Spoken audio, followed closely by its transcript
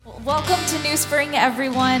Welcome to New Spring,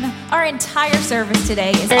 everyone. Our entire service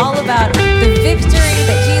today is all about the victory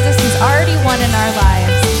that Jesus has already won in our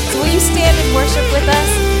lives. So will you stand and worship with us?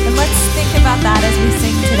 And let's think about that as we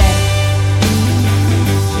sing today.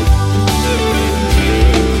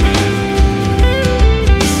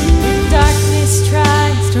 Darkness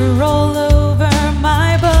tries to roll over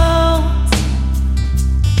my bones.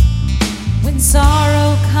 When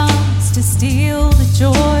sorrow comes to steal the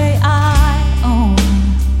joy I own.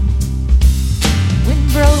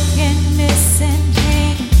 Brokenness and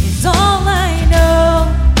pain is all I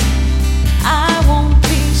know. I won't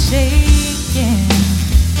be shaken.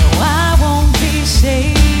 No, I won't be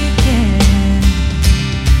shaken.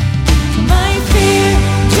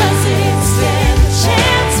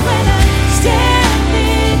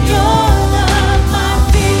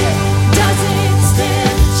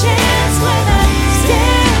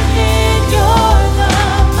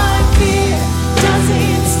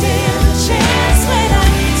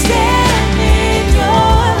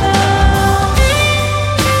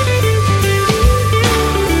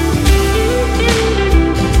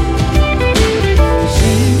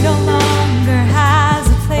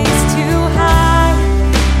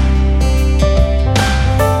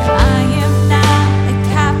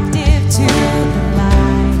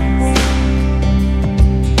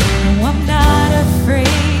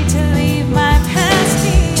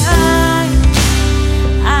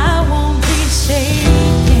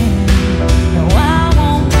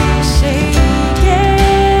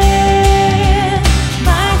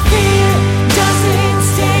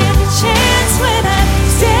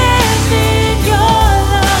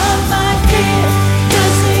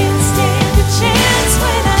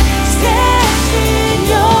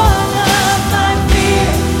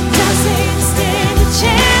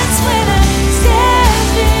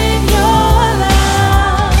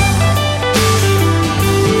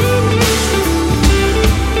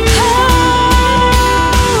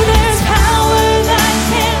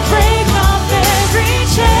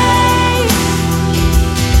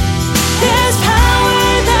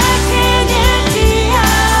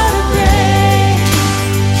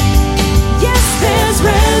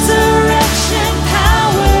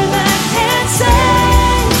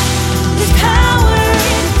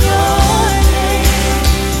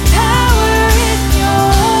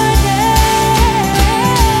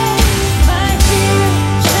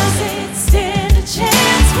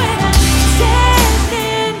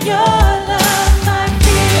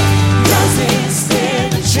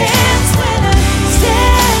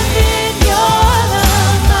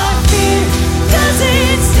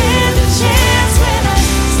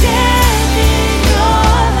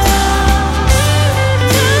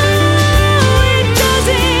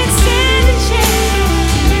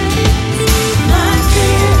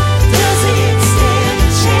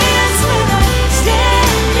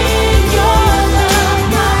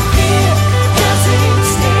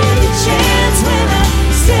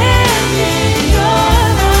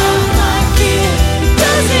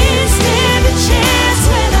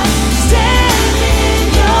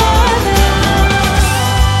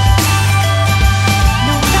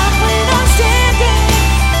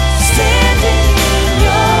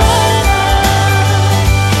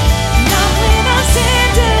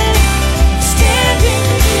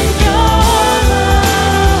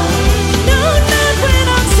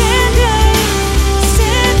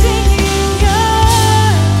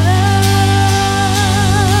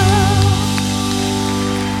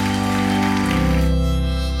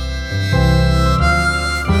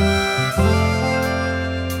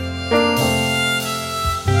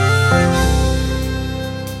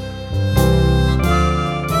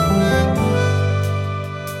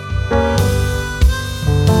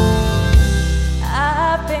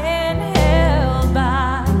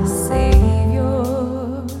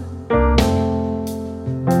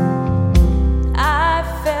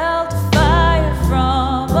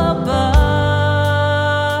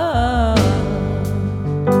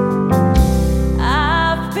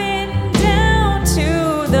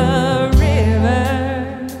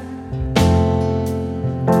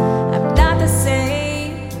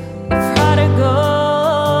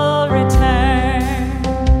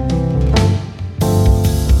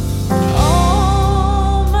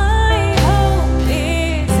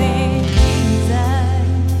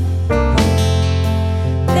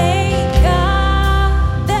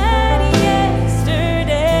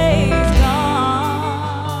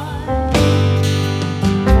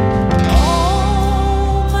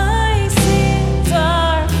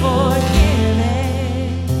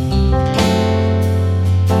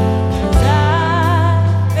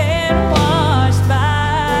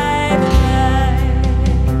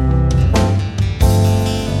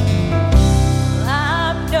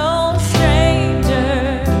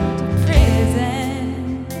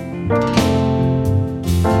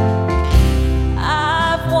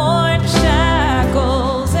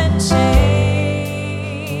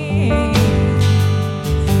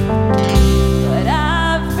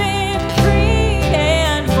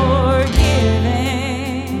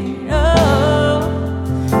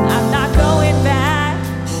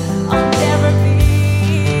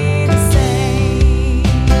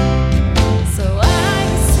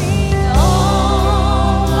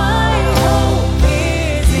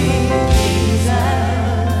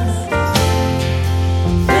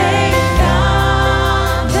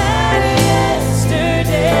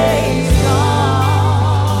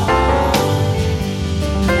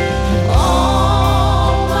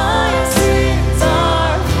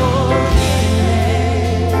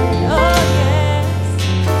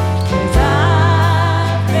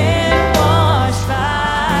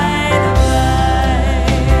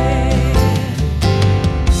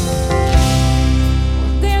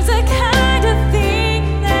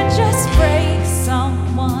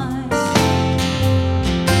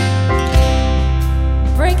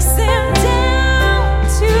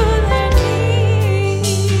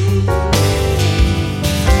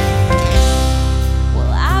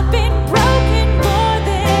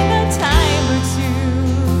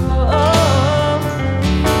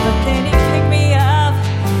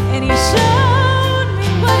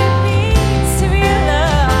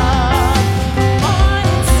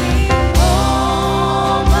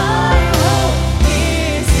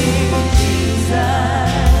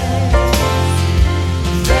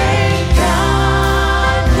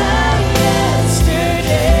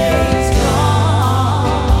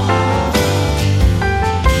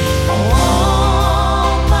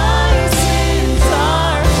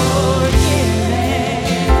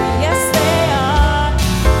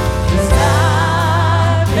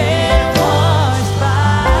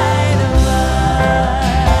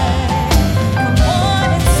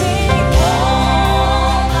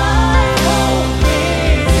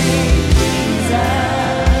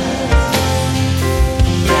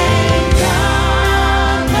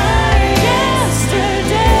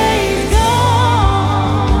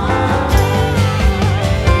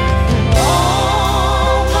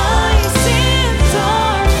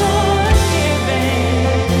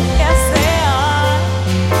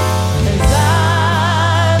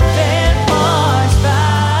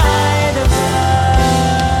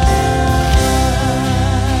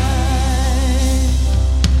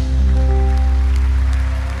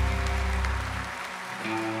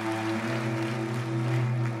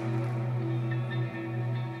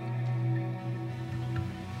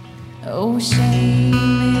 shame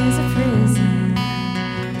is a prison,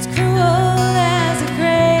 as cruel as a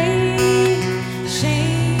grave.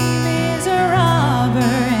 Shame is a robber,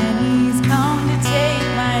 and he's come to take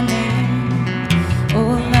my name.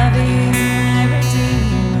 Oh, love is my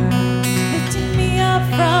redeemer, lifting me up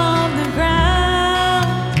from the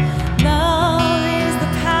ground. Love is the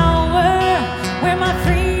power where my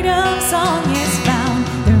freedom song is found.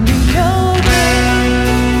 There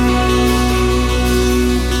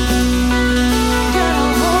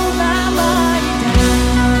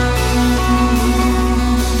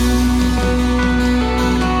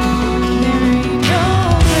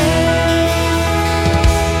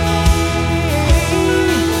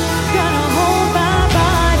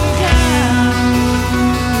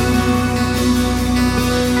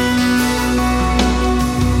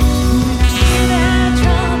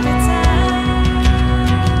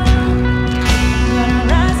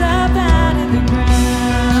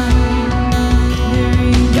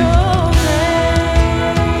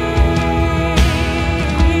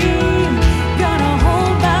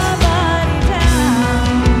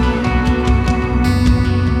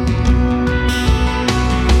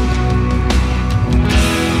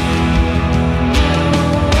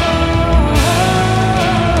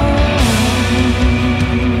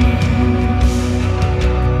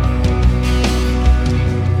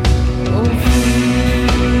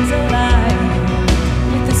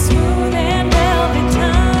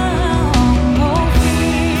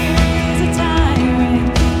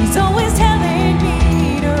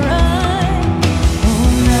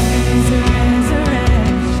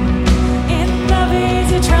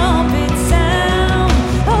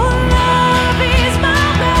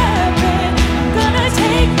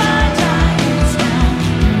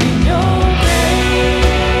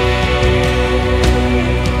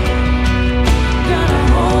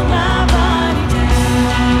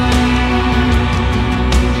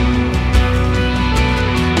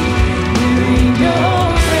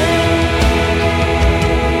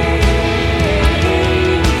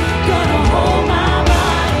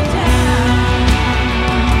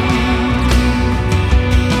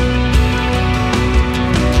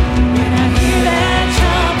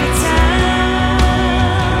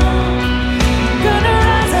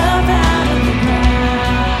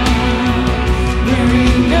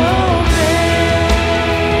ain't no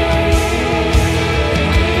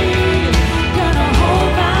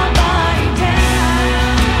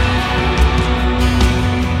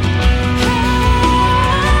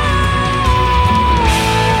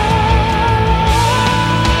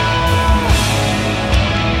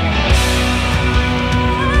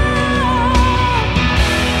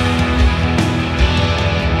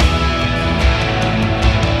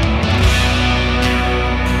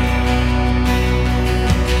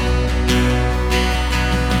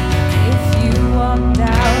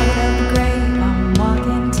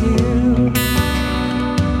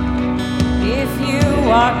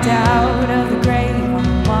walked out of the grave,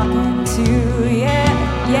 I'm walking too. Yeah,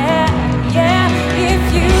 yeah, yeah.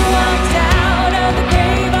 If you walked out of the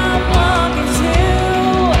grave, I'm walking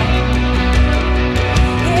too.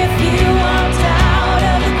 If you walked out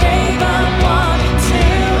of the grave, I'm walking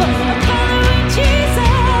too. I'm following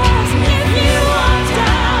Jesus. If you walked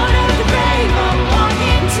out of the grave, I'm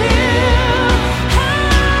walking too. Oh,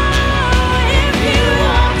 if you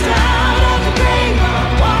walked out of the grave, I'm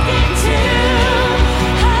walking too.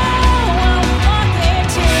 Oh, I'm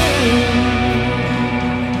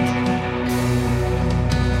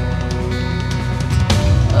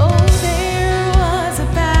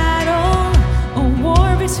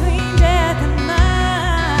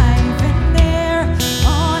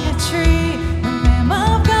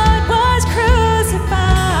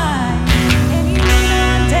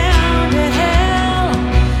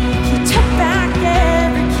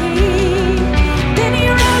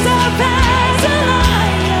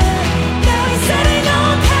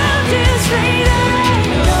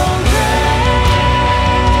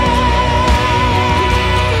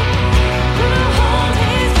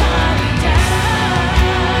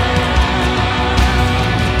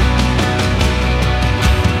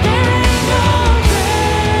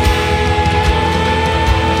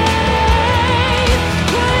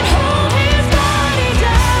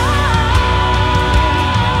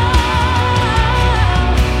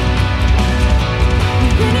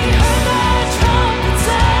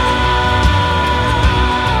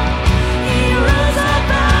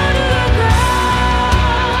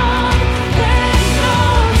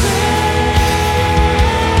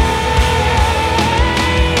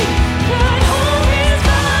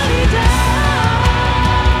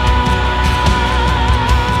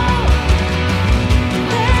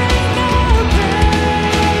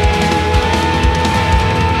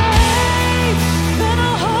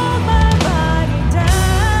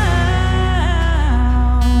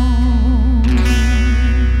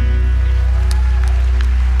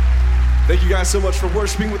guys so much for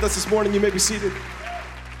worshiping with us this morning. You may be seated.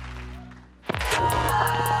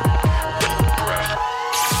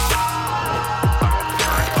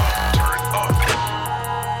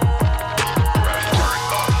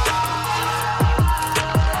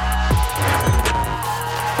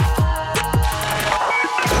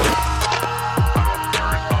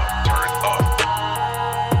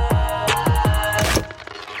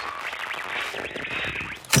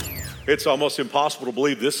 It's almost impossible to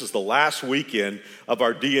believe this is the last weekend of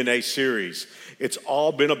our DNA series. It's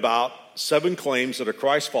all been about 7 claims that a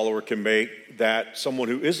Christ follower can make that someone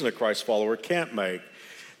who isn't a Christ follower can't make.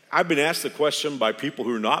 I've been asked the question by people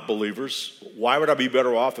who are not believers, why would I be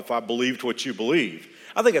better off if I believed what you believe?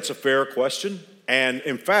 I think that's a fair question. And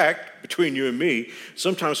in fact, between you and me,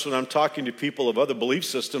 sometimes when I'm talking to people of other belief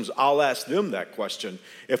systems, I'll ask them that question.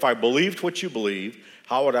 If I believed what you believe,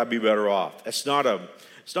 how would I be better off? It's not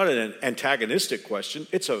an antagonistic question.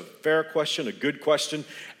 It's a fair question, a good question.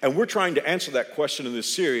 And we're trying to answer that question in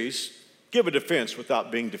this series, give a defense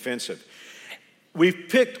without being defensive. We've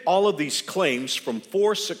picked all of these claims from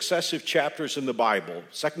 4 successive chapters in the Bible,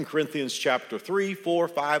 2 Corinthians chapter 3, 4,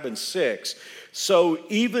 5, and 6. So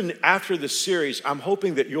even after this series, I'm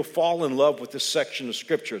hoping that you'll fall in love with this section of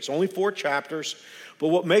Scripture. It's only 4 chapters, but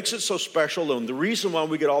what makes it so special, and the reason why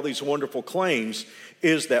we get all these wonderful claims,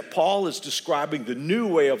 is that Paul is describing the new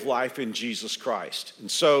way of life in Jesus Christ. And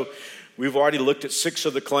so we've already looked at 6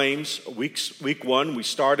 of the claims. Week 1, we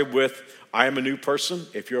started with, I am a new person.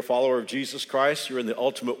 If you're a follower of Jesus Christ, you're in the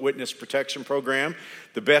Ultimate Witness Protection Program.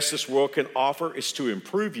 The best this world can offer is to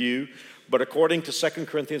improve you. But according to 2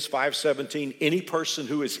 Corinthians 5:17, any person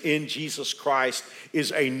who is in Jesus Christ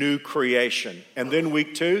is a new creation. And then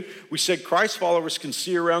week 2, we said Christ followers can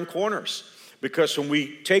see around corners. Because when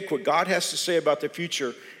we take what God has to say about the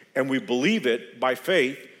future and we believe it by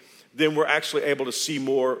faith, then we're actually able to see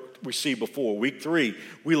more we see before. Week 3,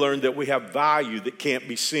 we learned that we have value that can't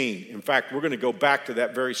be seen. In fact, we're going to go back to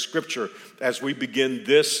that very scripture as we begin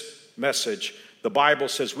this message. The Bible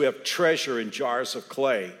says we have treasure in jars of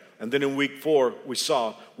clay. And then in week 4, we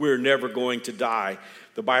saw we're never going to die.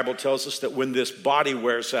 The Bible tells us that when this body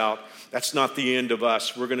wears out, that's not the end of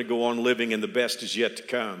us. We're going to go on living and the best is yet to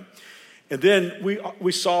come. And then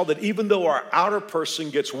we saw that even though our outer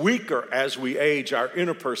person gets weaker as we age, our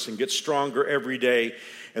inner person gets stronger every day.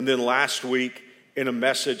 And then last week, in a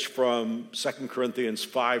message from 2 Corinthians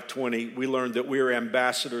 5:20, we learned that we are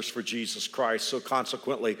ambassadors for Jesus Christ. So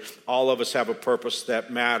consequently, all of us have a purpose that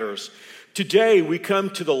matters. Today, we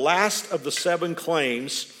come to the last of the 7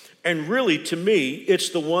 claims. And really, to me,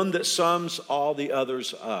 it's the one that sums all the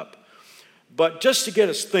others up. But just to get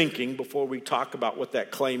us thinking before we talk about what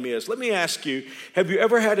that claim is, let me ask you, have you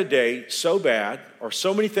ever had a day so bad or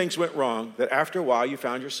so many things went wrong that after a while you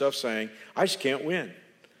found yourself saying, I just can't win?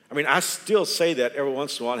 I mean, I still say that every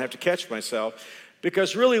once in a while and have to catch myself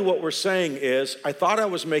because really what we're saying is I thought I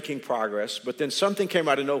was making progress, but then something came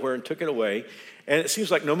out of nowhere and took it away. And it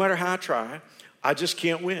seems like no matter how I try, I just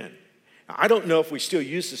can't win. I don't know if we still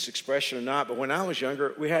use this expression or not, but when I was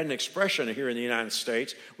younger, we had an expression here in the United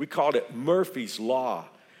States. We called it Murphy's Law.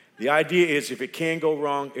 The idea is if it can go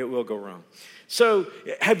wrong, it will go wrong. So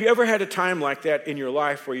have you ever had a time like that in your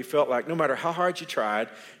life where you felt like no matter how hard you tried,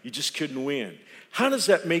 you just couldn't win? How does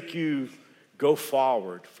that make you go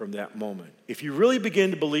forward from that moment? If you really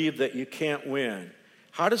begin to believe that you can't win,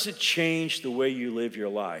 how does it change the way you live your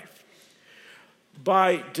life?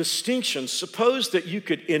 By distinction, suppose that you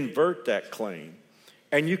could invert that claim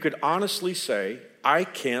and you could honestly say, I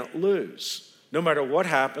can't lose. No matter what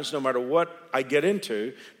happens, no matter what I get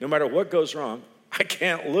into, no matter what goes wrong, I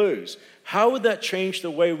can't lose. How would that change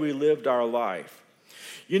the way we lived our life?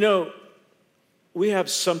 You know, we have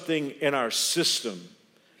something in our system,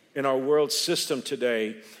 in our world system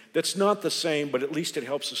today, that's not the same, but at least it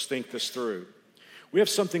helps us think this through. We have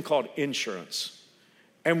something called insurance.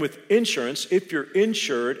 And with insurance, if you're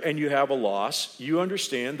insured and you have a loss, you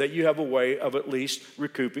understand that you have a way of at least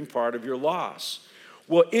recouping part of your loss.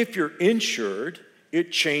 Well, if you're insured,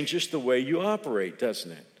 it changes the way you operate,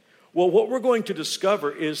 doesn't it? Well, what we're going to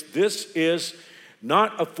discover is this is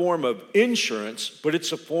not a form of insurance, but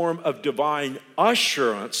it's a form of divine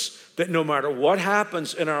assurance that no matter what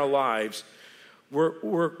happens in our lives,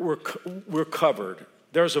 we're covered.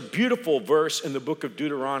 There's a beautiful verse in the book of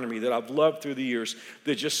Deuteronomy that I've loved through the years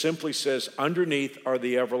that just simply says, underneath are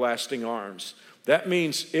the everlasting arms. That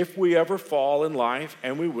means if we ever fall in life,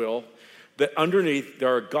 and we will, that underneath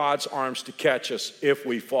there are God's arms to catch us if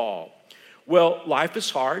we fall. Well, life is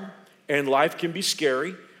hard, and life can be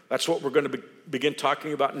scary. That's what we're going to begin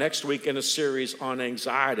talking about next week in a series on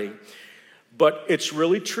anxiety. But it's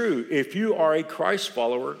really true. If you are a Christ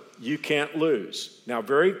follower, you can't lose. Now,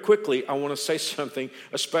 very quickly, I want to say something,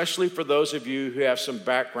 especially for those of you who have some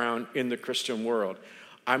background in the Christian world.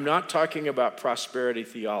 I'm not talking about prosperity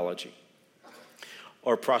theology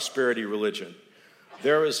or prosperity religion.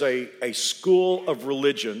 There is a school of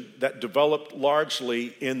religion that developed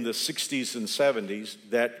largely in the 60s and 70s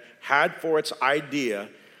that had for its idea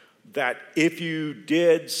that if you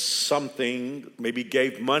did something, maybe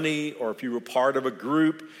gave money, or if you were part of a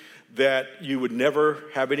group, that you would never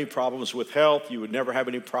have any problems with health, you would never have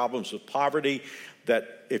any problems with poverty,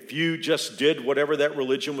 that if you just did whatever that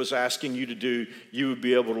religion was asking you to do, you would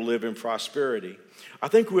be able to live in prosperity. I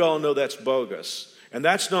think we all know that's bogus. And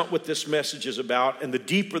that's not what this message is about. And the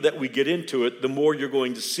deeper that we get into it, the more you're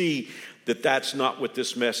going to see that that's not what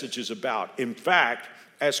this message is about. In fact,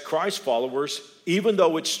 as Christ followers, even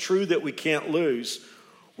though it's true that we can't lose,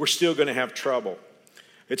 we're still going to have trouble.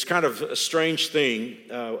 It's kind of a strange thing.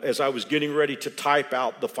 As I was getting ready to type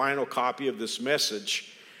out the final copy of this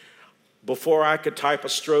message, before I could type a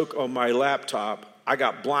stroke on my laptop, I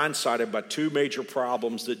got blindsided by two major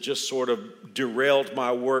problems that just sort of derailed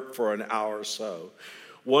my work for an hour or so.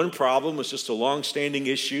 One problem was just a long-standing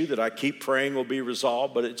issue that I keep praying will be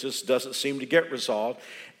resolved, but it just doesn't seem to get resolved.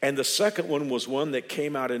 And the second one was one that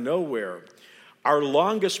came out of nowhere. Our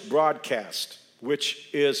longest broadcast, which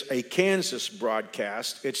is a Kansas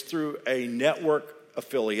broadcast, it's through a network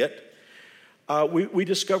affiliate, we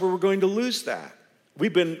discover we're going to lose that.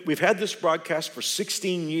 We've had this broadcast for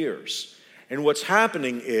 16 years. And what's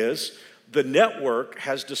happening is the network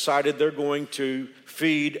has decided they're going to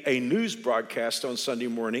feed a news broadcast on Sunday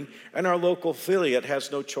morning, and our local affiliate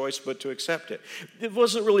has no choice but to accept it. It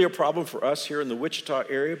wasn't really a problem for us here in the Wichita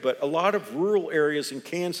area, but a lot of rural areas in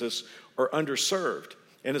Kansas are underserved.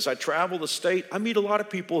 And as I travel the state, I meet a lot of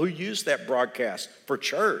people who use that broadcast for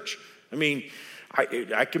church. I mean,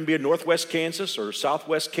 I can be in Northwest Kansas or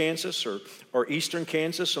Southwest Kansas or Eastern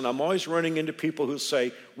Kansas, and I'm always running into people who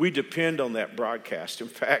say, we depend on that broadcast. In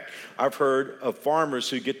fact, I've heard of farmers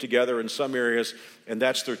who get together in some areas, and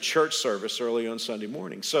that's their church service early on Sunday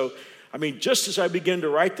morning. So, I mean, just as I begin to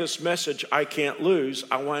write this message, I can't lose,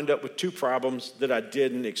 I wind up with two problems that I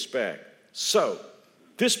didn't expect. So,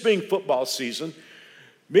 this being football season,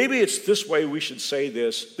 maybe it's this way we should say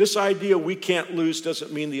this. This idea we can't lose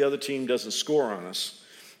doesn't mean the other team doesn't score on us,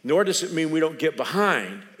 nor does it mean we don't get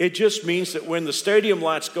behind. It just means that when the stadium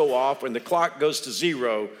lights go off and the clock goes to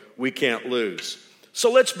 0, we can't lose. So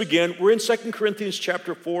let's begin. We're in 2 Corinthians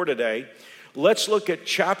chapter 4 today. Let's look at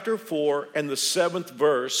chapter 4 and the 7th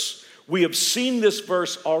verse. We have seen this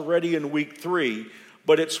verse already in week 3,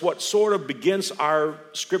 but it's what sort of begins our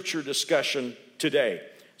scripture discussion today.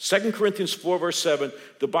 2 Corinthians 4, verse 7,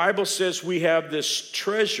 the Bible says we have this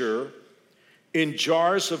treasure in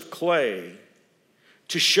jars of clay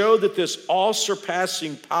to show that this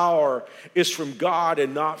all-surpassing power is from God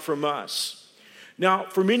and not from us. Now,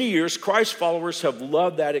 for many years, Christ followers have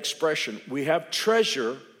loved that expression. We have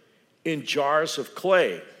treasure in jars of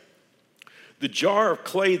clay. The jar of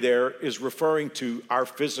clay there is referring to our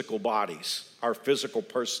physical bodies, our physical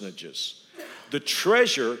personages. The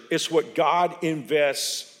treasure is what God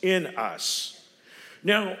invests in us.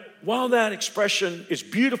 Now, while that expression is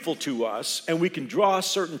beautiful to us and we can draw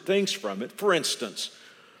certain things from it, for instance,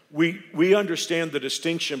 we understand the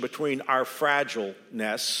distinction between our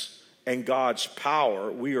fragileness and God's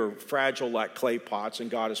power. We are fragile like clay pots and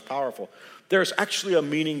God is powerful. There's actually a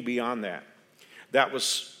meaning beyond that. That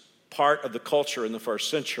was part of the culture in the first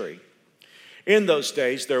century. In those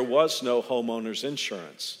days, there was no homeowner's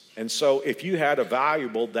insurance. And so if you had a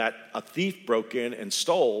valuable that a thief broke in and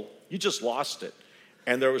stole, you just lost it.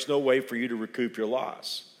 And there was no way for you to recoup your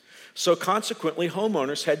loss. So consequently,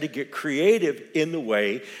 homeowners had to get creative in the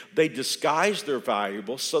way they disguised their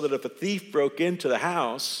valuables so that if a thief broke into the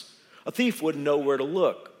house, a thief wouldn't know where to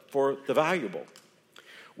look for the valuable.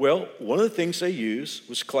 Well, one of the things they used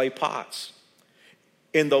was clay pots.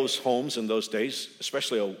 In those homes in those days,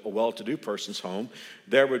 especially a well-to-do person's home,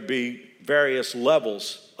 there would be various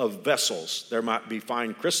levels of vessels. There might be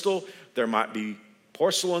fine crystal, there might be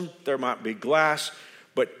porcelain, there might be glass,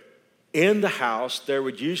 but in the house there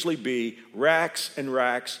would usually be racks and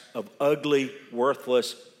racks of ugly,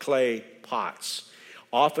 worthless clay pots.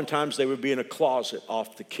 Oftentimes they would be in a closet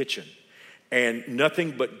off the kitchen, and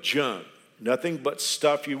nothing but junk, nothing but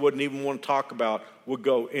stuff you wouldn't even want to talk about would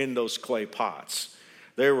go in those clay pots.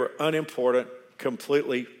 They were unimportant,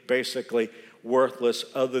 completely, basically worthless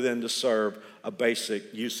other than to serve a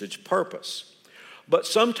basic usage purpose. But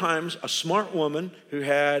sometimes a smart woman who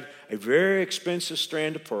had a very expensive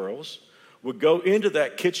strand of pearls would go into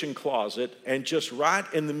that kitchen closet and just right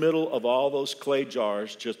in the middle of all those clay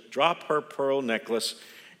jars, just drop her pearl necklace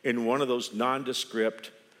in one of those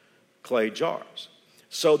nondescript clay jars.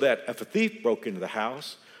 So that if a thief broke into the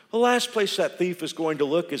house, the last place that thief is going to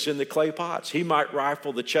look is in the clay pots. He might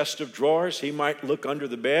rifle the chest of drawers. He might look under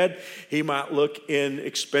the bed. He might look in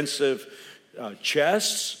expensive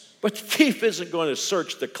chests. But the thief isn't going to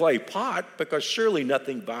search the clay pot because surely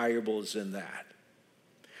nothing valuable is in that.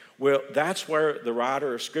 Well, that's where the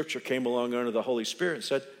writer of Scripture came along under the Holy Spirit and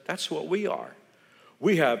said, that's what we are.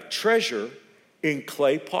 We have treasure in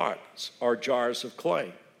clay pots, or jars of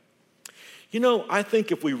clay. You know, I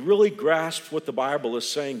think if we really grasped what the Bible is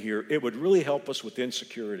saying here, it would really help us with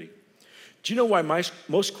insecurity. Do you know why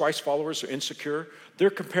most Christ followers are insecure? They're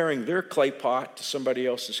comparing their clay pot to somebody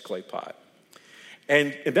else's clay pot.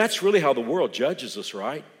 And that's really how the world judges us,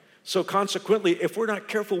 right? So consequently, if we're not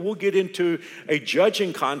careful, we'll get into a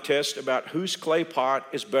judging contest about whose clay pot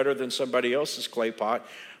is better than somebody else's clay pot.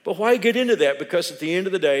 But why get into that? Because at the end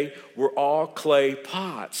of the day, we're all clay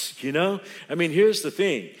pots, you know? I mean, here's the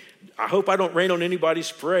thing. I hope I don't rain on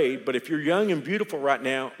anybody's parade, but if you're young and beautiful right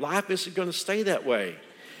now, life isn't going to stay that way.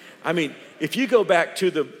 I mean, if you go back to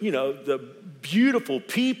the beautiful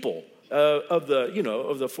people of the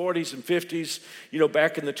 40s and 50s,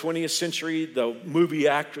 back in the 20th century, the movie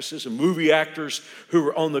actresses and movie actors who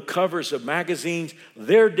were on the covers of magazines,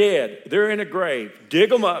 they're dead. They're in a grave. Dig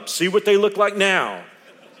them up. See what they look like now.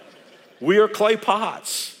 We are clay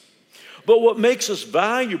pots. But what makes us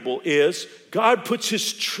valuable is God puts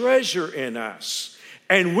his treasure in us.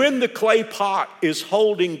 And when the clay pot is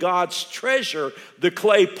holding God's treasure, the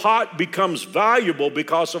clay pot becomes valuable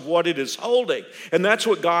because of what it is holding. And that's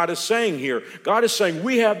what God is saying here. God is saying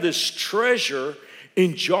we have this treasure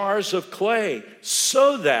in jars of clay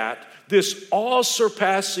so that this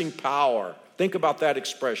all-surpassing power, think about that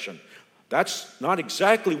expression. That's not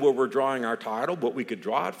exactly where we're drawing our title, but we could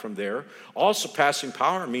draw it from there. All-surpassing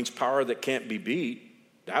power means power that can't be beat.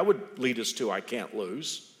 That would lead us to I can't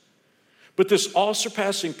lose. But this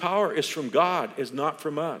all-surpassing power is from God, is not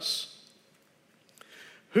from us.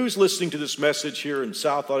 Who's listening to this message here in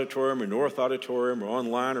South Auditorium or North Auditorium or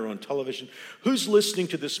online or on television? Who's listening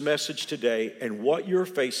to this message today and what you're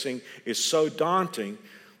facing is so daunting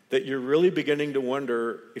that you're really beginning to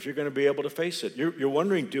wonder if you're going to be able to face it? You're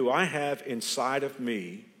wondering, do I have inside of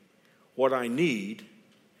me what I need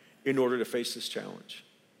in order to face this challenge?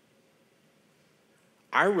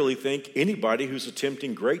 I really think anybody who's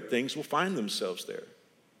attempting great things will find themselves there.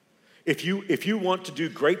 If you want to do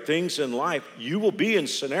great things in life, you will be in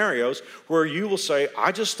scenarios where you will say,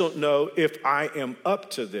 I just don't know if I am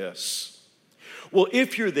up to this. Well,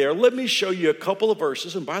 if you're there, let me show you a couple of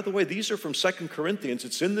verses. And by the way, these are from 2 Corinthians.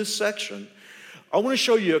 It's in this section. I want to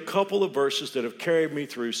show you a couple of verses that have carried me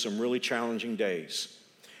through some really challenging days.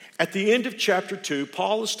 At the end of chapter 2,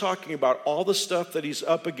 Paul is talking about all the stuff that he's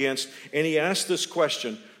up against, and he asks this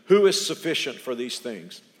question, who is sufficient for these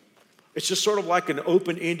things? It's just sort of like an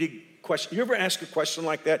open-ended question. You ever ask a question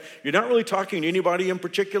like that? You're not really talking to anybody in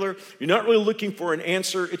particular. You're not really looking for an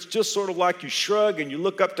answer. It's just sort of like you shrug and you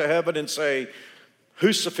look up to heaven and say,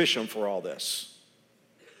 who's sufficient for all this?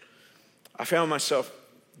 I found myself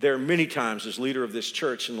there many times as leader of this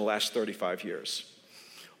church in the last 35 years.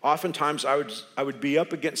 Oftentimes, I would be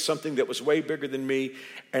up against something that was way bigger than me,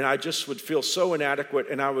 and I just would feel so inadequate,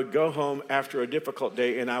 and I would go home after a difficult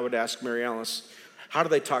day, and I would ask Mary Alice, how do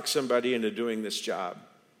they talk somebody into doing this job?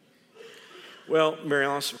 Well, Mary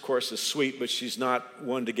Alice, of course, is sweet, but she's not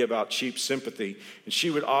one to give out cheap sympathy, and she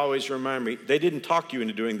would always remind me, they didn't talk you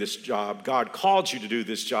into doing this job. God called you to do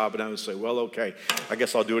this job, and I would say, well, okay, I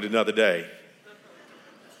guess I'll do it another day.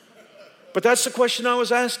 But that's the question I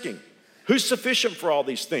was asking. Who's sufficient for all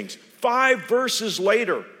these things? 5 verses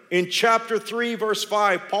later, in chapter 3, verse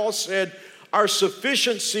 5, Paul said, our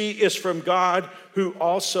sufficiency is from God who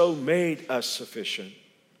also made us sufficient.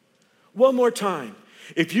 One more time.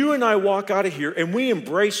 If you and I walk out of here and we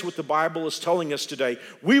embrace what the Bible is telling us today,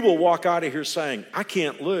 we will walk out of here saying, I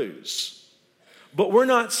can't lose. But we're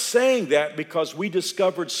not saying that because we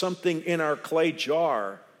discovered something in our clay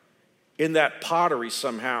jar, in that pottery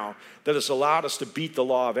somehow, that has allowed us to beat the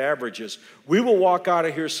law of averages. We will walk out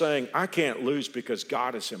of here saying, I can't lose because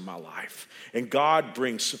God is in my life. And God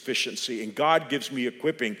brings sufficiency. And God gives me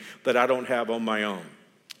equipping that I don't have on my own.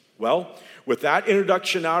 Well, with that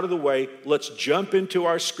introduction out of the way, let's jump into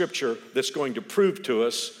our scripture that's going to prove to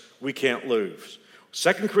us we can't lose.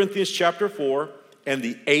 2 Corinthians chapter 4 and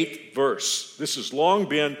the 8th verse. This has long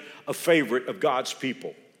been a favorite of God's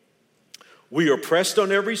people. We are pressed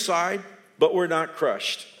on every side, but we're not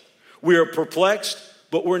crushed. We are perplexed,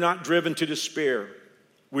 but we're not driven to despair.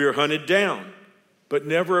 We are hunted down, but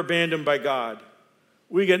never abandoned by God.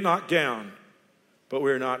 We get knocked down, but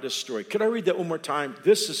we are not destroyed. Could I read that one more time?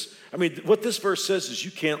 What this verse says is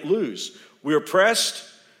you can't lose. We are pressed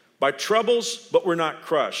by troubles, but we're not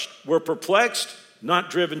crushed. We're perplexed, not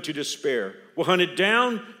driven to despair. We're hunted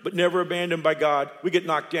down, but never abandoned by God. We get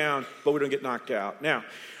knocked down, but we don't get knocked out. Now,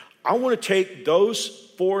 I want to take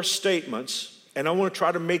those 4 statements and I want to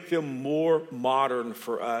try to make them more modern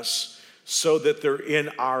for us so that they're in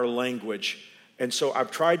our language. And so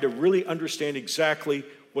I've tried to really understand exactly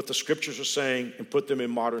what the scriptures are saying and put them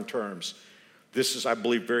in modern terms. This is, I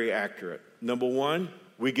believe, very accurate. Number 1,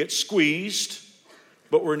 we get squeezed,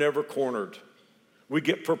 but we're never cornered. We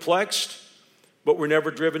get perplexed, but we're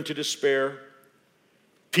never driven to despair.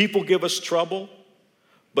 People give us trouble,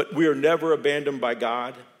 but we are never abandoned by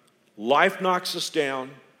God. Life knocks us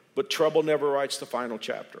down, but trouble never writes the final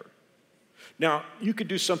chapter. Now, you could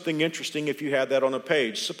do something interesting if you had that on a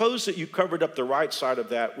page. Suppose that you covered up the right side of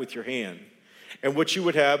that with your hand. And what you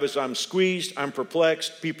would have is I'm squeezed, I'm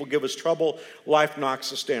perplexed, people give us trouble, life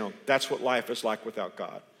knocks us down. That's what life is like without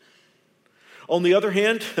God. On the other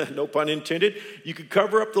hand, no pun intended, you could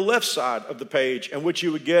cover up the left side of the page, and what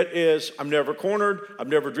you would get is I'm never cornered, I'm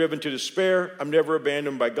never driven to despair, I'm never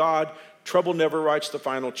abandoned by God, trouble never writes the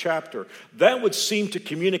final chapter. That would seem to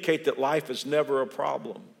communicate that life is never a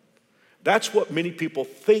problem. That's what many people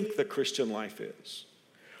think the Christian life is.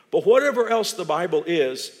 But whatever else the Bible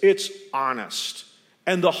is, it's honest.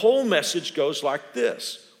 And the whole message goes like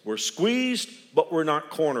this. We're squeezed, but we're not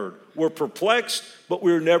cornered. We're perplexed, but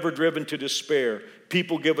we're never driven to despair.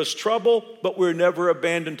 People give us trouble, but we're never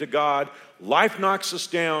abandoned to God. Life knocks us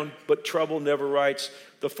down, but trouble never writes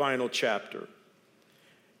the final chapter.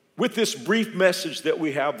 With this brief message that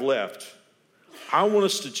we have left, I want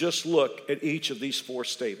us to just look at each of these 4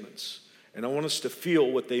 statements, and I want us to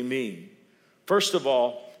feel what they mean. First of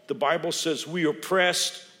all, the Bible says we are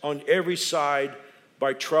pressed on every side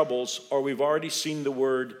by troubles, or we've already seen the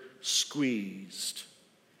word squeezed.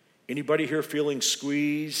 Anybody here feeling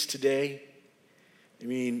squeezed today? I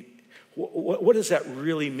mean, what does that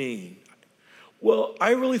really mean? Well,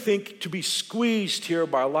 I really think to be squeezed here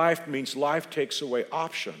by life means life takes away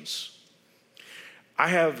options. I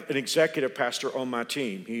have an executive pastor on my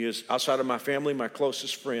team. He is, outside of my family, my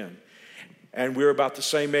closest friend. And we're about the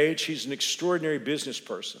same age. He's an extraordinary business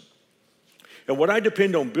person. And what I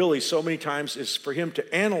depend on Billy so many times is for him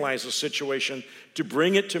to analyze a situation, to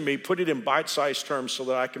bring it to me, put it in bite-sized terms so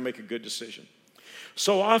that I can make a good decision.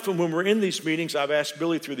 So often when we're in these meetings, I've asked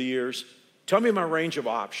Billy through the years, tell me my range of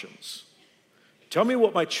options. Tell me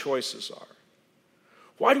what my choices are.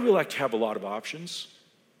 Why do we like to have a lot of options?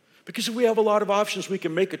 Because if we have a lot of options, we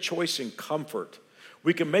can make a choice in comfort.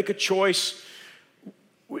 We can make a choice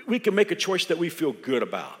that we feel good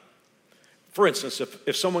about. For instance,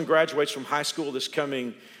 if someone graduates from high school this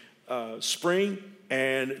coming spring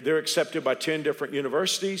and they're accepted by 10 different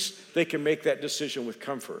universities, they can make that decision with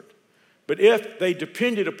comfort. But if they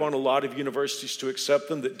depended upon a lot of universities to accept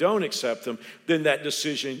them that don't accept them, then that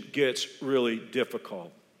decision gets really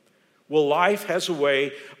difficult. Well, life has a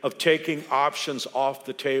way of taking options off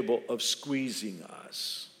the table, of squeezing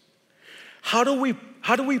us. How do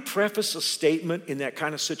we preface a statement in that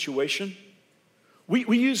kind of situation?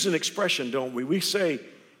 We use an expression, don't we? We say,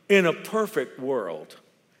 in a perfect world,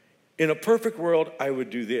 I would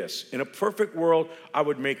do this. In a perfect world, I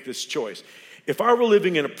would make this choice. If I were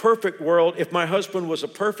living in a perfect world, if my husband was a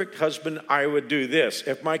perfect husband, I would do this.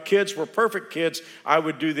 If my kids were perfect kids, I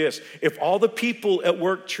would do this. If all the people at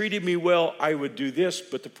work treated me well, I would do this.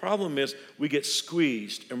 But the problem is we get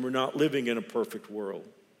squeezed and we're not living in a perfect world.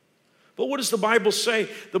 But what does the Bible say?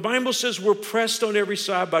 The Bible says we're pressed on every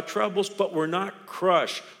side by troubles, but we're not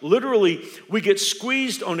crushed. Literally, we get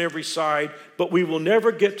squeezed on every side, but we will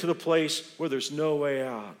never get to the place where there's no way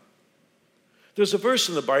out. There's a verse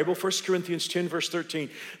in the Bible, 1 Corinthians 10, verse 13,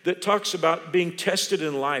 that talks about being tested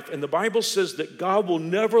in life. And the Bible says that God will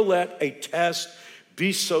never let a test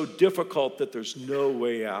be so difficult that there's no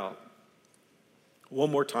way out.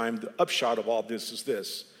 One more time, the upshot of all this is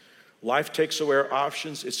this. Life takes away our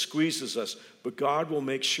options, it squeezes us, but God will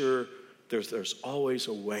make sure there's always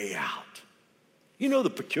a way out. You know the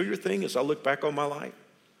peculiar thing as I look back on my life?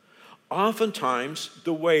 Oftentimes,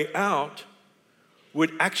 the way out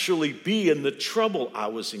would actually be in the trouble I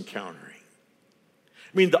was encountering.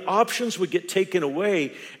 I mean, the options would get taken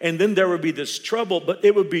away, and then there would be this trouble, but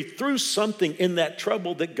it would be through something in that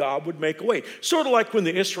trouble that God would make a way. Sort of like when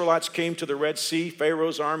the Israelites came to the Red Sea,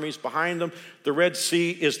 Pharaoh's armies behind them. The Red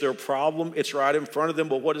Sea is their problem. It's right in front of them,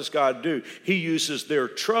 but what does God do? He uses their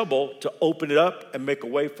trouble to open it up and make a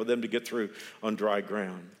way for them to get through on dry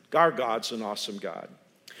ground. Our God's an awesome God.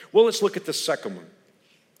 Well, let's look at the second one.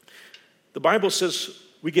 The Bible says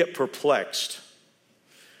we get perplexed.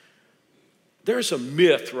 There's a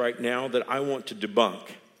myth right now that I want to debunk,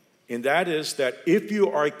 and that is that if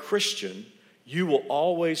you are a Christian, you will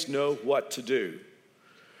always know what to do.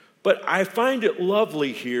 But I find it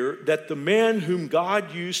lovely here that the man whom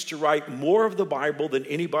God used to write more of the Bible than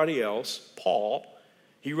anybody else, Paul,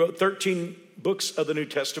 he wrote 13 books of the New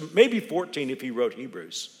Testament, maybe 14 if he wrote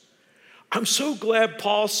Hebrews. I'm so glad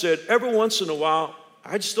Paul said, every once in a while,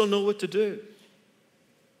 I just don't know what to do.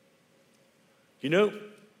 You know,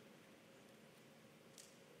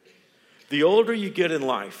 the older you get in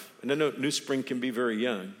life, and I know New Spring can be very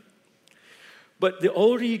young, but the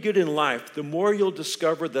older you get in life, the more you'll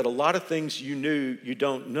discover that a lot of things you knew you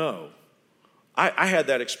don't know. I had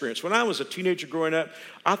that experience. When I was a teenager growing up,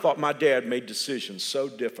 I thought my dad made decisions so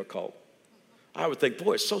difficult. I would think,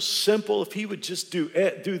 boy, it's so simple. If he would just do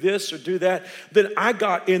this or do that. Then I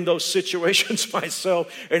got in those situations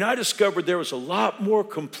myself, and I discovered there was a lot more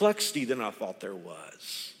complexity than I thought there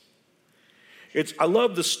was. I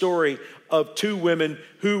love the story of two women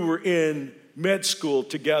who were in med school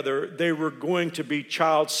together. They were going to be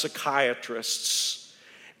child psychiatrists,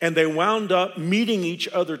 and they wound up meeting each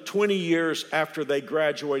other 20 years after they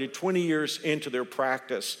graduated, 20 years into their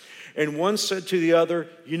practice. And one said to the other,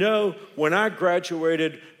 you know, when I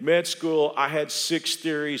graduated med school, I had 6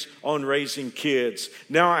 theories on raising kids.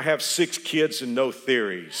 Now I have 6 kids and no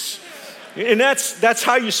theories. And that's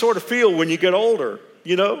how you sort of feel when you get older,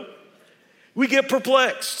 you know? We get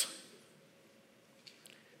perplexed.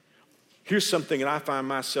 Here's something that I find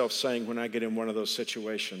myself saying when I get in one of those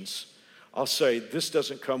situations. I'll say, this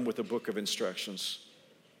doesn't come with a book of instructions.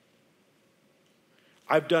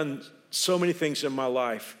 I've done so many things in my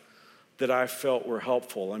life that I felt were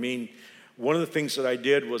helpful. I mean, one of the things that I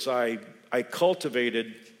did was I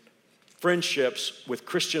cultivated friendships with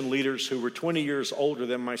Christian leaders who were 20 years older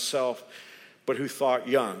than myself, but who thought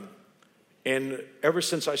young. And ever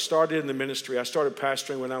since I started in the ministry, I started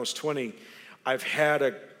pastoring when I was 20, I've had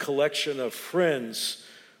a collection of friends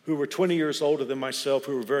who were 20 years older than myself,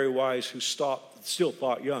 who were very wise, who still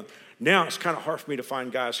thought young. Now it's kind of hard for me to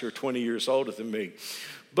find guys who are 20 years older than me.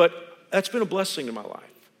 But that's been a blessing in my life.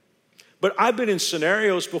 But I've been in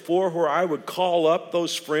scenarios before where I would call up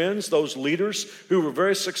those friends, those leaders who were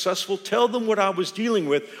very successful, tell them what I was dealing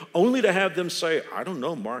with, only to have them say, I don't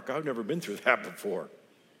know, Mark, I've never been through that before.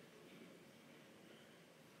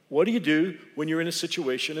 What do you do when you're in a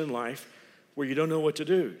situation in life where you don't know what to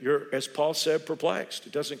do? You're, as Paul said, perplexed.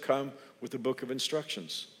 It doesn't come with a book of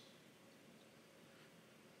instructions.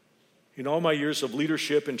 In all my years of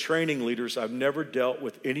leadership and training leaders, I've never dealt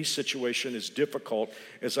with any situation as difficult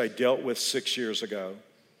as I dealt with 6 years ago,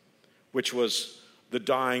 which was the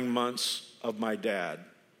dying months of my dad.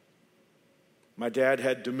 My dad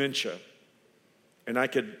had dementia, and I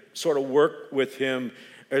could sort of work with him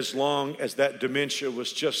as long as that dementia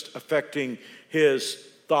was just affecting his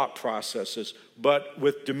thought processes. But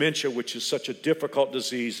with dementia, which is such a difficult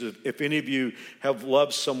disease, if any of you have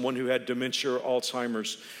loved someone who had dementia or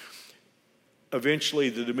Alzheimer's, eventually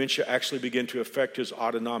the dementia actually began to affect his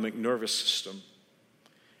autonomic nervous system.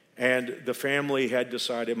 And the family had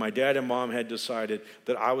decided, my dad and mom had decided,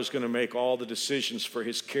 that I was going to make all the decisions for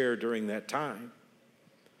his care during that time.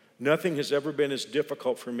 Nothing has ever been as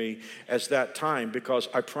difficult for me as that time, because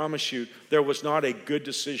I promise you, there was not a good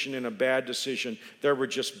decision and a bad decision. There were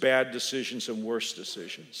just bad decisions and worse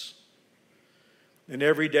decisions. And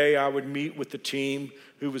every day I would meet with the team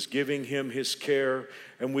who was giving him his care,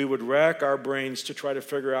 and we would rack our brains to try to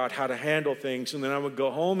figure out how to handle things. And then I would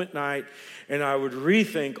go home at night and I would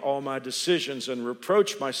rethink all my decisions and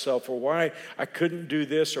reproach myself for why I couldn't do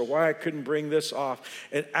this or why I couldn't bring this off.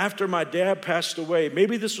 And after my dad passed away,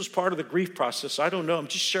 maybe this was part of the grief process, I don't know, I'm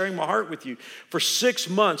just sharing my heart with you. For 6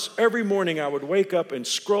 months, every morning I would wake up and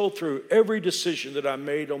scroll through every decision that I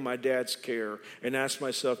made on my dad's care and ask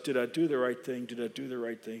myself, did I do the right thing? Did I do the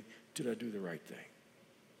right thing? Did I do the right thing?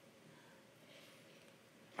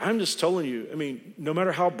 I'm just telling you, I mean, no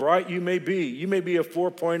matter how bright you may be a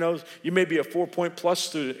 4.0, you may be a 4-point plus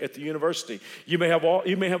student at the university. You may have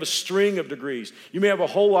a string of degrees. You may have a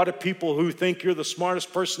whole lot of people who think you're the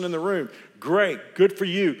smartest person in the room. Great, good for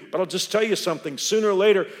you. But I'll just tell you something. Sooner or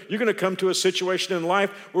later, you're going to come to a situation in life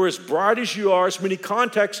where, as bright as you are, as many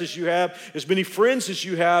contacts as you have, as many friends as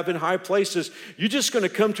you have in high places, you're just going to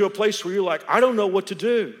come to a place where you're like, I don't know what to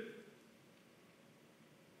do.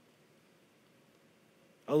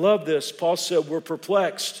 I love this. Paul said we're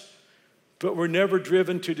perplexed, but we're never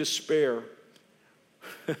driven to despair.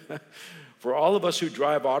 For all of us who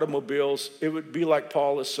drive automobiles, it would be like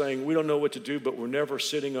Paul is saying, we don't know what to do, but we're never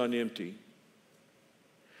sitting on empty.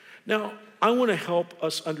 Now, I want to help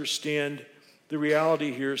us understand the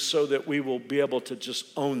reality here so that we will be able to just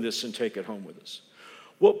own this and take it home with us.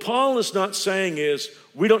 What Paul is not saying is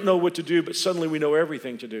we don't know what to do, but suddenly we know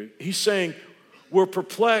everything to do. He's saying we're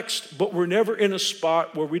perplexed, but we're never in a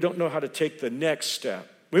spot where we don't know how to take the next step.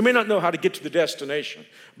 We may not know how to get to the destination,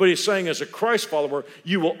 but he's saying as a Christ follower,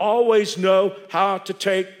 you will always know how to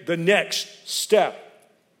take the next step.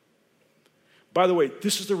 By the way,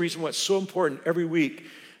 this is the reason why it's so important every week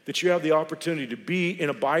that you have the opportunity to be in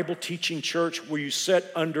a Bible teaching church where you sit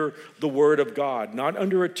under the Word of God, not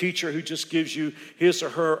under a teacher who just gives you his or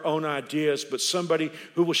her own ideas, but somebody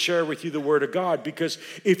who will share with you the Word of God. Because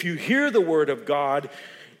if you hear the Word of God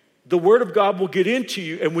will get into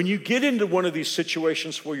you. And when you get into one of these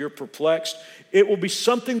situations where you're perplexed, it will be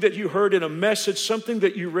something that you heard in a message, something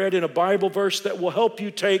that you read in a Bible verse that will help you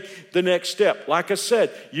take the next step. Like I said,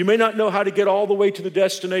 you may not know how to get all the way to the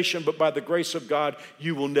destination, but by the grace of God,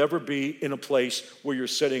 you will never be in a place where you're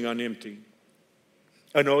sitting on empty.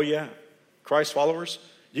 And oh yeah, Christ followers,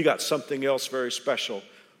 you got something else very special.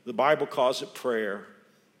 The Bible calls it prayer.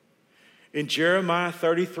 In Jeremiah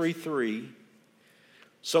 33:3,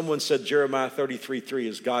 someone said Jeremiah 33:3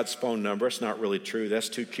 is God's phone number. It's not really true. That's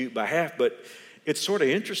too cute by half, but it's sort of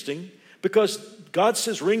interesting because God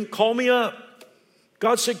says, call me up.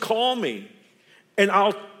 God said, call me and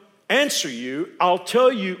I'll answer you. I'll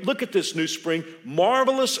tell you, look at this, New Spring,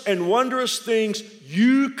 marvelous and wondrous things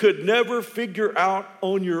you could never figure out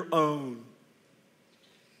on your own.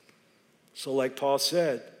 So like Paul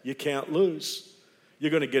said, you can't lose. You're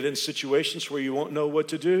going to get in situations where you won't know what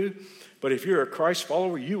to do. But if you're a Christ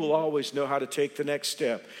follower, you will always know how to take the next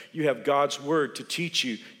step. You have God's word to teach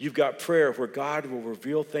you. You've got prayer where God will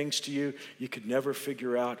reveal things to you you could never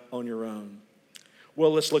figure out on your own.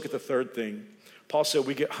 Well, let's look at the third thing. Paul said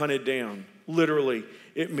we get hunted down. Literally,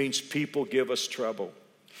 it means people give us trouble.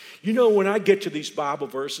 You know, when I get to these Bible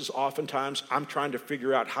verses, oftentimes I'm trying to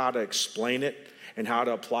figure out how to explain it and how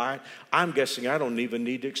to apply it. I'm guessing I don't even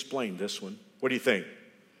need to explain this one. What do you think?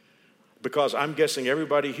 Because I'm guessing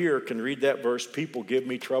everybody here can read that verse, people give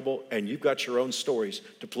me trouble, and you've got your own stories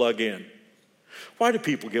to plug in. Why do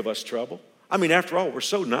people give us trouble? I mean, after all, we're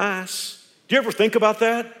so nice. Do you ever think about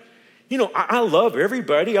that? You know, I love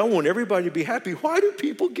everybody. I want everybody to be happy. Why do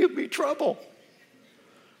people give me trouble?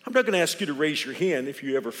 I'm not going to ask you to raise your hand if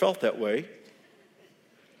you ever felt that way.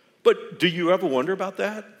 But do you ever wonder about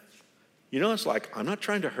that? You know, it's like, I'm not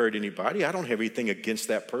trying to hurt anybody. I don't have anything against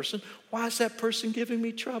that person. Why is that person giving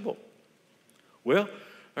me trouble? Well,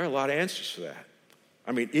 there are a lot of answers for that.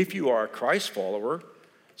 I mean, if you are a Christ follower,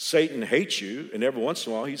 Satan hates you, and every once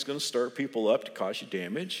in a while he's going to stir people up to cause you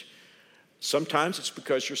damage. Sometimes it's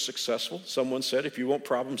because you're successful. Someone said, if you want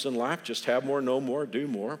problems in life, just have more, know more, do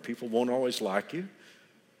more. People won't always like you.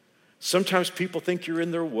 Sometimes people think you're in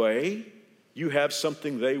their way. You have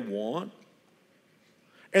something they want.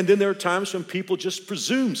 And then there are times when people just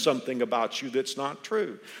presume something about you that's not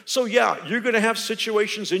true. So yeah, you're going to have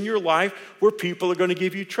situations in your life where people are going to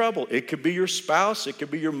give you trouble. It could be your spouse. It could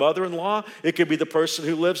be your mother-in-law. It could be the person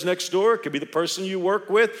who lives next door. It could be the person you work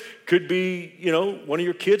with. It could be, one of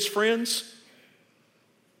your kids' friends.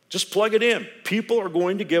 Just plug it in. People are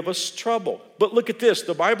going to give us trouble. But look at this.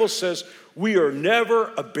 The Bible says we are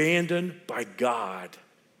never abandoned by God.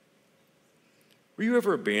 Were you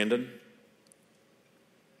ever abandoned?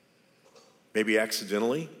 Maybe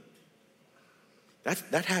accidentally.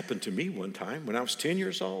 That happened to me one time when I was 10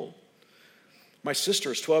 years old. My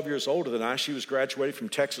sister is 12 years older than I. She was graduating from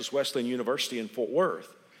Texas Wesleyan University in Fort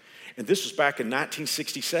Worth. And this was back in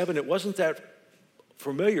 1967. It wasn't that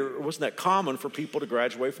familiar, it wasn't that common for people to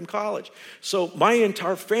graduate from college. So my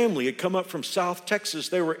entire family had come up from South Texas.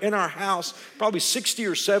 They were in our house, probably 60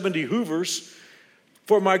 or 70 Hoovers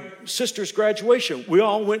for my sister's graduation. We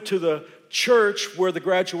all went to the church where the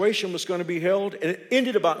graduation was going to be held, and it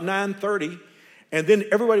ended about 9:30, and then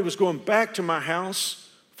everybody was going back to my house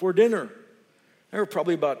for dinner. There were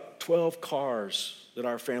probably about 12 cars that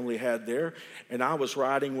our family had there, and I was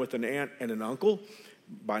riding with an aunt and an uncle.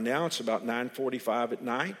 By now it's about 9:45 at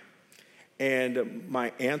night, and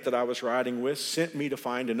my aunt that I was riding with sent me to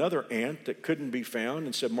find another aunt that couldn't be found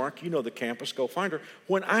and said, Mark, you know the campus, go find her.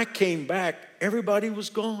 When I came back, everybody was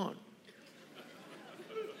gone.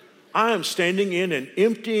 I am standing in an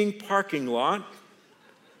emptying parking lot,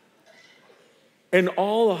 and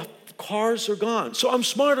all the cars are gone. So I'm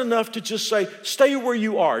smart enough to just say, stay where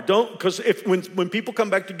you are. Don't, because when people come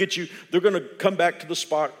back to get you, they're going to come back to the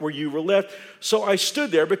spot where you were left. So I stood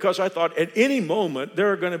there because I thought at any moment there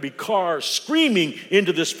are going to be cars screaming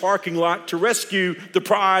into this parking lot to rescue the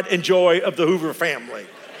pride and joy of the Hoover family.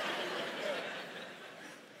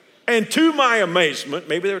 And to my amazement,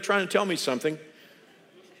 maybe they were trying to tell me something,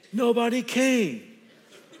 nobody came.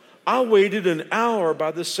 I waited an hour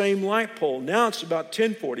by the same light pole. Now it's about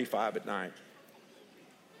 10:45 at night.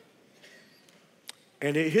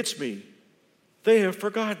 And it hits me. They have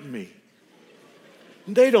forgotten me.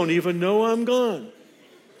 They don't even know I'm gone.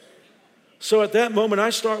 So at that moment,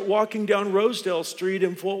 I start walking down Rosedale Street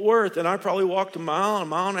in Fort Worth, and I probably walked a mile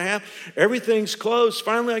and a half. Everything's closed.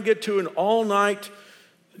 Finally, I get to an all-night,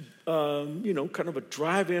 kind of a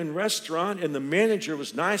drive-in restaurant, and the manager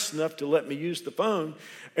was nice enough to let me use the phone.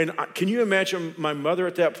 And can you imagine my mother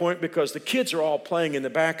at that point? Because the kids are all playing in the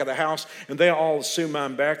back of the house, and they all assume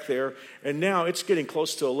I'm back there. And now it's getting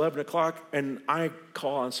close to 11 o'clock, and I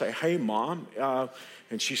call and say, "Hey, Mom."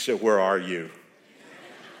 And she said, "Where are you?"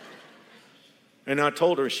 And I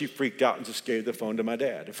told her, she freaked out and just gave the phone to my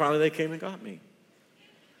dad. And finally, they came and got me.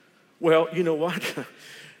 Well, you know what?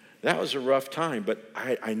 That was a rough time, but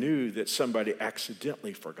I knew that somebody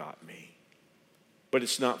accidentally forgot me. But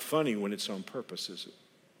it's not funny when it's on purpose, is it?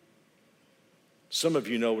 Some of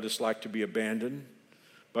you know what it's like to be abandoned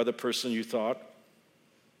by the person you thought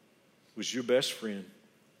was your best friend.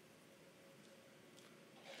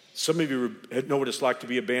 Some of you know what it's like to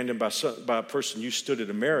be abandoned by a person you stood at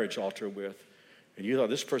a marriage altar with, and you thought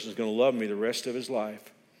this person's going to love me the rest of his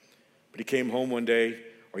life. But he came home one day,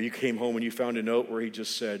 or you came home and you found a note where he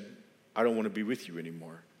just said, "I don't want to be with you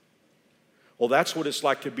anymore." Well, that's what it's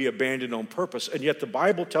like to be abandoned on purpose. And yet the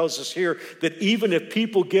Bible tells us here that even if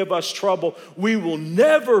people give us trouble, we will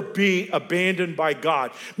never be abandoned by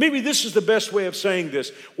God. Maybe this is the best way of saying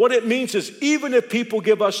this. What it means is even if people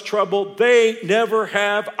give us trouble, they never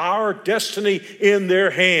have our destiny in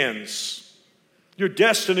their hands. Your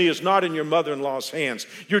destiny is not in your mother-in-law's hands.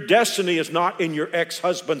 Your destiny is not in your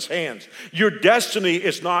ex-husband's hands. Your destiny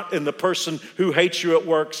is not in the person who hates you at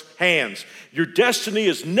work's hands. Your destiny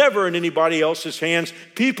is never in anybody else's hands.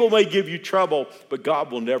 People may give you trouble, but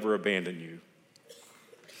God will never abandon you.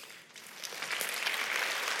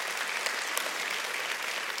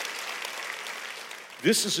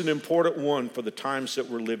 This is an important one for the times that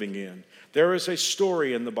we're living in. There is a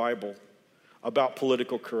story in the Bible about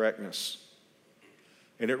political correctness.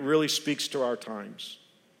 And it really speaks to our times.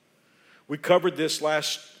 We covered this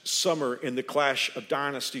last summer in the Clash of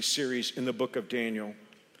Dynasties series in the book of Daniel.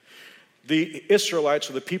 The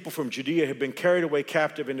Israelites, or the people from Judea, had been carried away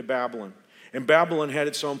captive into Babylon. And Babylon had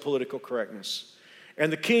its own political correctness.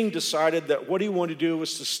 And the king decided that what he wanted to do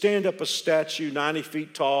was to stand up a statue 90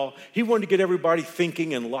 feet tall. He wanted to get everybody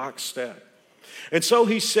thinking in lockstep. And so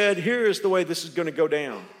he said, here is the way this is going to go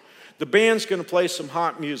down. The band's going to play some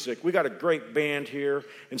hot music. We got a great band here.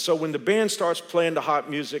 And so when the band starts playing the hot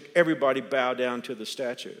music, everybody bow down to the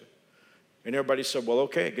statue. And everybody said, well,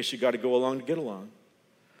 okay, I guess you got to go along to get along.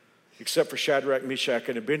 Except for Shadrach, Meshach,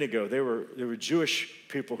 and Abednego. They were Jewish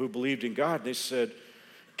people who believed in God. And they said,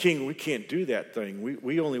 King, we can't do that thing.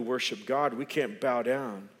 We only worship God. We can't bow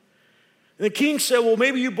down. And the king said, well,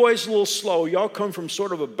 maybe you boys are a little slow. Y'all come from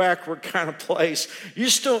sort of a backward kind of place. You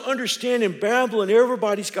just don't understand in Babylon,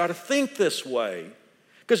 everybody's got to think this way.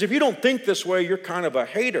 Because if you don't think this way, you're kind of a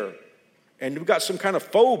hater. And you've got some kind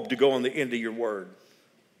of phobe to go on the end of your word.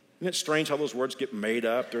 Isn't it strange how those words get made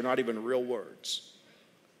up? They're not even real words.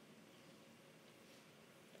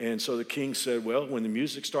 And so the king said, well, when the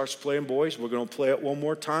music starts playing, boys, we're going to play it one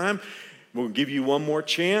more time. We'll give you one more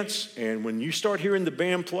chance, and when you start hearing the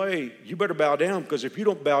band play, you better bow down, because if you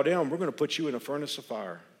don't bow down, we're going to put you in a furnace of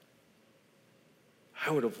fire.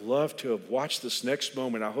 I would have loved to have watched this next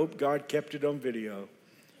moment. I hope God kept it on video,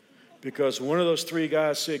 because one of those three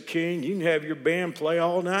guys said, King, you can have your band play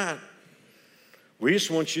all night. We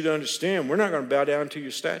just want you to understand, we're not going to bow down to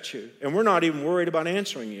your statue, and we're not even worried about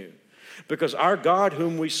answering you. Because our God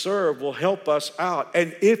whom we serve will help us out.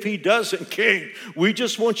 And if he doesn't, King, we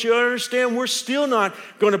just want you to understand we're still not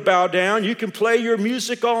going to bow down. You can play your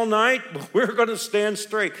music all night, but we're going to stand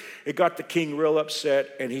straight. It got the king real upset,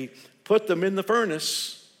 and he put them in the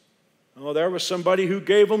furnace. Oh, there was somebody who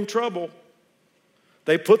gave them trouble.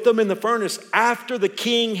 They put them in the furnace after the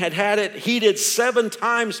king had had it heated 7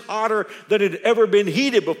 times hotter than it had ever been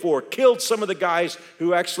heated before. Killed some of the guys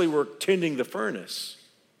who actually were tending the furnace.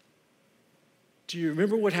 Do you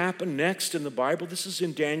remember what happened next in the Bible? This is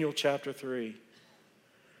in Daniel chapter 3.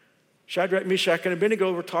 Shadrach, Meshach, and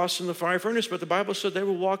Abednego were tossed in the fire furnace, but the Bible said they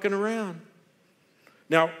were walking around.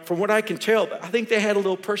 Now, from what I can tell, I think they had a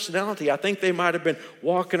little personality. I think they might have been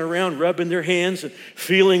walking around, rubbing their hands and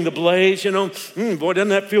feeling the blaze. You know, boy, doesn't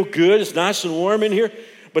that feel good? It's nice and warm in here.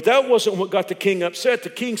 But that wasn't what got the king upset. The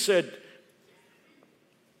king said,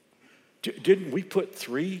 didn't we put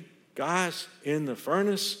 3 guys in the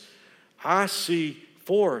furnace? I see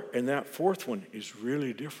 4, and that fourth one is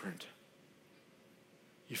really different.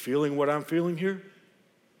 You feeling what I'm feeling here?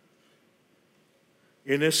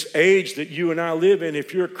 In this age that you and I live in,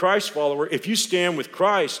 if you're a Christ follower, if you stand with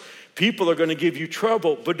Christ, people are going to give you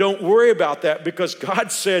trouble. But don't worry about that, because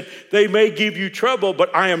God said they may give you trouble,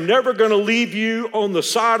 but I am never going to leave you on the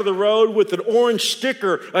side of the road with an orange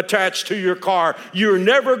sticker attached to your car. You're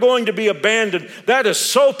never going to be abandoned. That is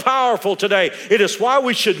so powerful today. It is why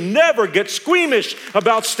we should never get squeamish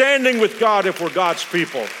about standing with God if we're God's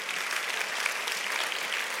people.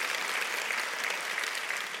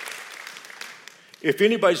 If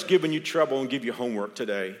anybody's giving you trouble and give you homework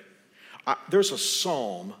today, there's a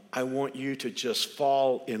psalm I want you to just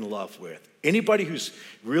fall in love with. Anybody who's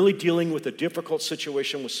really dealing with a difficult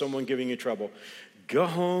situation with someone giving you trouble, go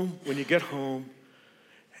home when you get home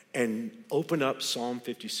and open up Psalm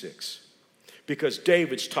 56. Because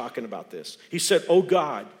David's talking about this. He said, "Oh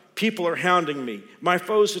God, people are hounding me. My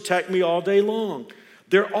foes attack me all day long.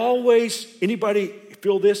 They're always," anybody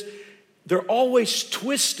feel this? "They're always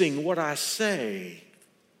twisting what I say.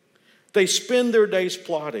 They spend their days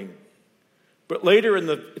plotting." But later in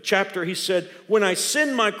the chapter, he said, "When I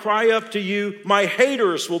send my cry up to you, my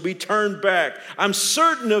haters will be turned back. I'm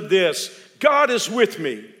certain of this. God is with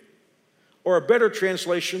me." Or a better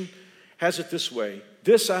translation has it this way: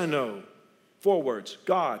 "This I know," 4 words,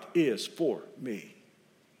 "God is for me."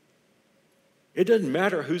 It doesn't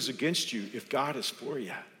matter who's against you if God is for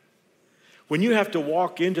you. When you have to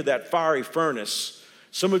walk into that fiery furnace,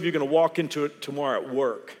 some of you are going to walk into it tomorrow at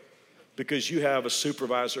work because you have a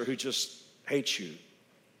supervisor who just hates you.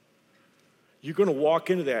 You're going to walk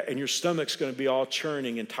into that and your stomach's going to be all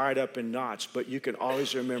churning and tied up in knots, but you can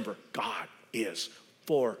always remember, God is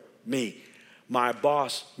for me. My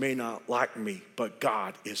boss may not like me, but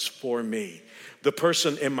God is for me. The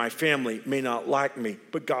person in my family may not like me,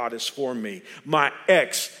 but God is for me. My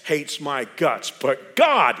ex hates my guts, but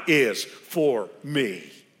God is for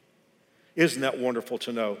me. Isn't that wonderful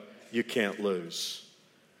to know you can't lose?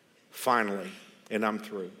 Finally, and I'm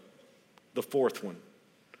through, the fourth one,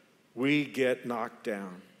 we get knocked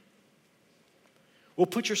down. Well,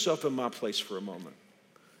 put yourself in my place for a moment.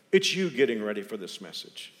 It's you getting ready for this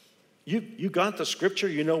message. You got the scripture.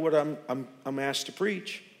 You know what I'm asked to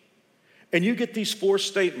preach. And you get these 4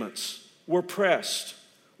 statements. We're pressed.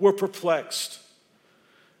 We're perplexed.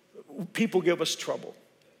 People give us trouble.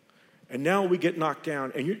 And now we get knocked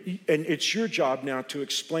down. And it's your job now to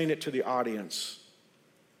explain it to the audience.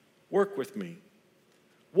 Work with me.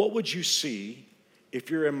 What would you see if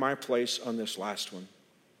you're in my place on this last one?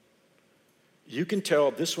 You can tell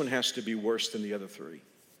this one has to be worse than the other 3.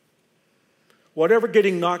 Whatever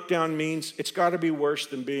getting knocked down means, it's got to be worse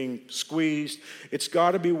than being squeezed. It's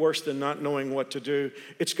got to be worse than not knowing what to do.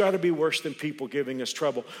 It's got to be worse than people giving us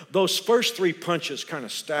trouble. Those first 3 punches kind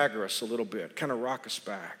of stagger us a little bit, kind of rock us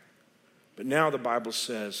back. But now the Bible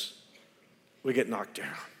says we get knocked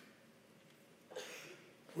down.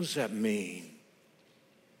 What does that mean?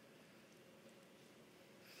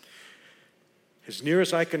 As near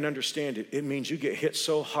as I can understand it, it means you get hit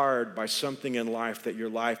so hard by something in life that your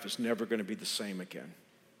life is never going to be the same again.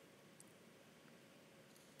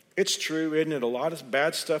 It's true, isn't it? A lot of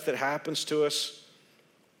bad stuff that happens to us,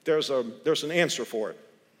 there's an answer for it.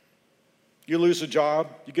 You lose a job,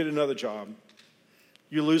 you get another job.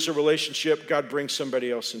 You lose a relationship, God brings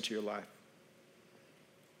somebody else into your life.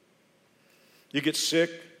 You get sick,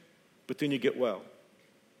 but then you get well.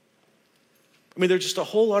 I mean, there's just a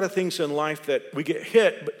whole lot of things in life that we get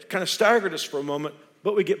hit, but kind of staggered us for a moment,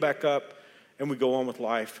 but we get back up and we go on with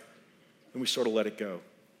life and we sort of let it go.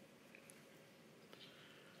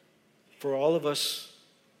 For all of us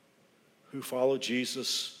who follow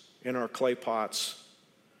Jesus in our clay pots,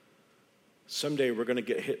 someday we're going to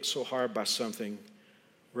get hit so hard by something,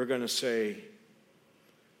 we're going to say,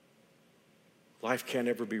 life can't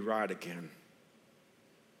ever be right again.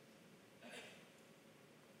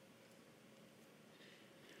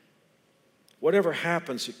 Whatever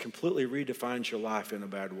happens, it completely redefines your life in a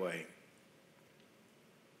bad way.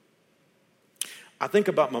 I think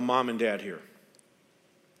about my mom and dad here.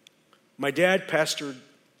 My dad pastored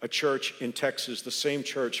a church in Texas, the same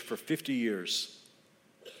church, for 50 years.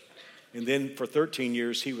 And then for 13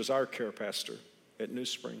 years, he was our care pastor at New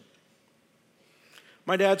Spring.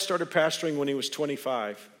 My dad started pastoring when he was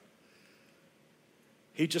 25.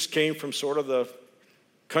 He just came from sort of the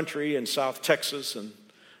country in South Texas, and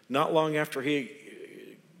not long after he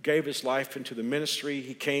gave his life into the ministry,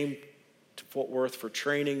 he came to Fort Worth for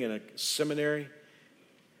training in a seminary.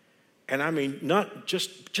 And I mean, not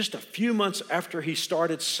just a few months after he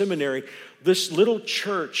started seminary, this little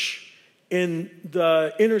church in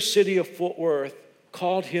the inner city of Fort Worth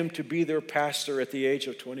called him to be their pastor at the age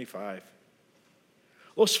of 25.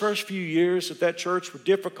 Those first few years at that church were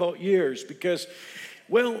difficult years because,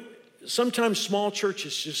 well, sometimes small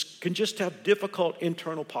churches can just have difficult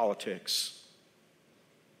internal politics.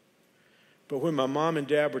 But when my mom and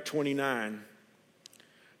dad were 29,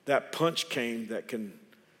 that punch came that can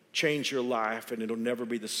change your life and it'll never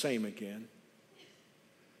be the same again.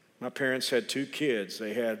 My parents had 2 kids.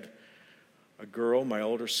 They had a girl, my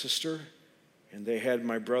older sister, and they had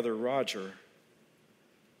my brother Roger.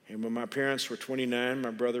 And when my parents were 29,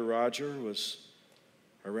 my brother Roger was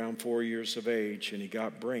around 4 years of age, and he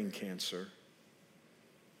got brain cancer.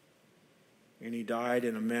 And he died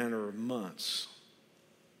in a matter of months.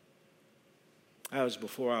 That was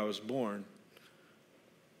before I was born.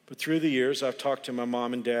 But through the years, I've talked to my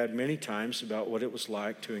mom and dad many times about what it was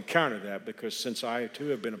like to encounter that, because since I too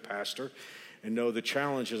have been a pastor and know the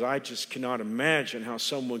challenges, I just cannot imagine how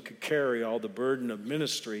someone could carry all the burden of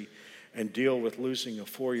ministry and deal with losing a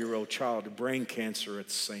 4-year-old child to brain cancer at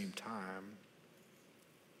the same time.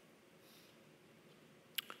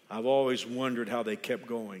 I've always wondered how they kept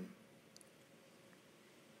going.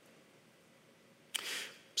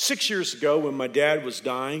 6 years ago, when my dad was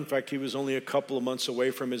dying, in fact, he was only a couple of months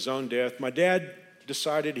away from his own death, my dad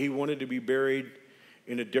decided he wanted to be buried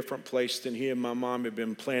in a different place than he and my mom had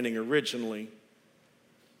been planning originally.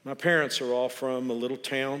 My parents are all from a little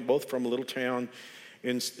town, both from a little town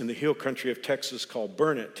in the hill country of Texas called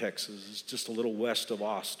Burnett, Texas. It's just a little west of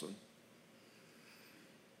Austin.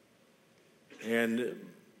 And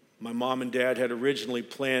my mom and dad had originally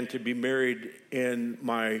planned to be married in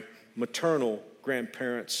my maternal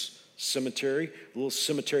grandparents' cemetery, a little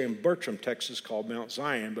cemetery in Bertram, Texas called Mount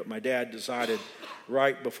Zion. But my dad decided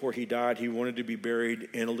right before he died he wanted to be buried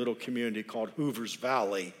in a little community called Hoover's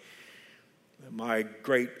Valley. My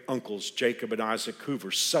great uncles, Jacob and Isaac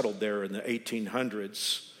Hoover, settled there in the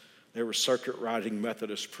 1800s. They were circuit riding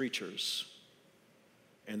Methodist preachers.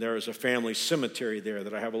 And there is a family cemetery there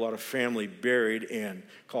that I have a lot of family buried in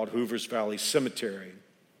called Hoover's Valley Cemetery.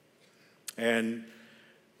 And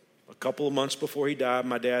a couple of months before he died,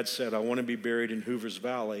 my dad said, I want to be buried in Hoover's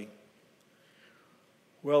Valley.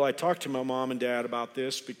 Well, I talked to my mom and dad about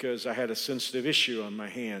this because I had a sensitive issue on my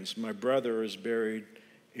hands. My brother is buried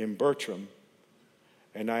in Bertram.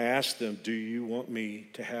 And I asked them, do you want me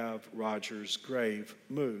to have Roger's grave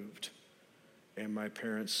moved? And my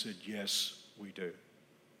parents said, yes, we do.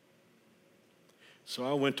 So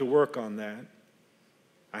I went to work on that.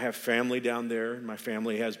 I have family down there. My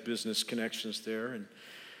family has business connections there. And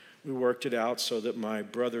we worked it out so that my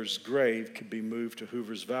brother's grave could be moved to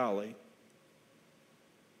Hoover's Valley.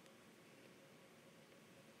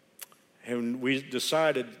 And we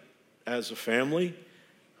decided as a family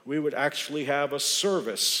we would actually have a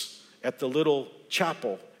service at the little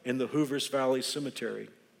chapel in the Hoover's Valley Cemetery.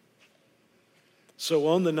 So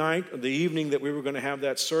on the evening that we were going to have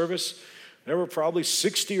that service, there were probably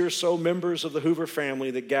 60 or so members of the Hoover family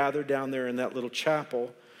that gathered down there in that little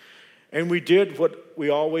chapel. And we did what we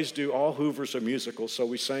always do. All Hoovers are musical, so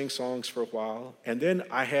we sang songs for a while. And then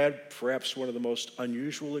I had perhaps one of the most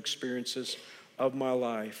unusual experiences of my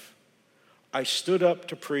life. I stood up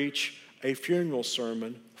to preach a funeral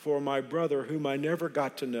sermon for my brother, whom I never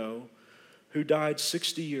got to know, who died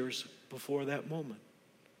 60 years before that moment.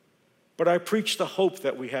 But I preached the hope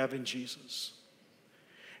that we have in Jesus.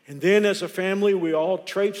 And then as a family, we all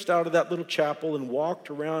traipsed out of that little chapel and walked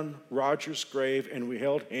around Roger's grave, and we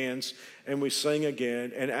held hands and we sang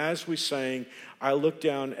again. And as we sang, I looked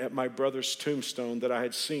down at my brother's tombstone that I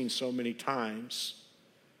had seen so many times.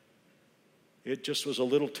 It just was a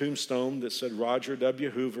little tombstone that said Roger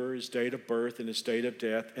W. Hoover, his date of birth and his date of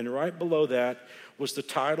death. And right below that was the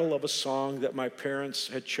title of a song that my parents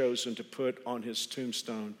had chosen to put on his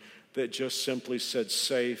tombstone that just simply said,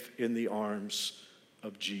 "Safe in the Arms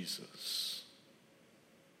of Jesus."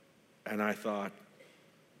 And I thought,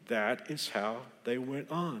 that is how they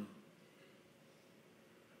went on.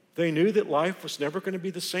 They knew that life was never going to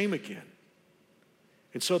be the same again.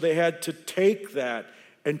 And so they had to take that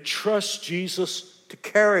and trust Jesus to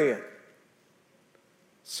carry it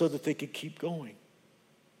so that they could keep going.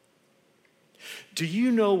 Do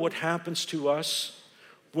you know what happens to us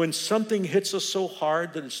when something hits us so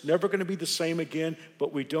hard that it's never going to be the same again,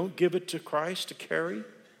 but we don't give it to Christ to carry?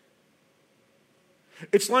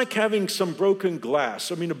 It's like having some broken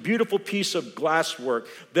glass. A beautiful piece of glasswork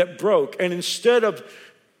that broke, and instead of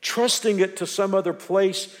trusting it to some other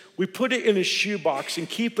place, we put it in a shoebox and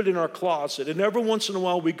keep it in our closet. And every once in a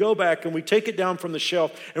while, we go back and we take it down from the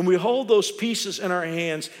shelf and we hold those pieces in our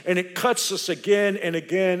hands, and it cuts us again and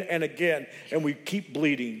again and again, and we keep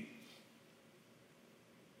bleeding.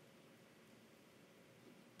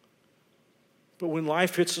 But when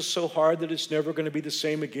life hits us so hard that it's never going to be the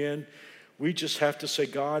same again, we just have to say,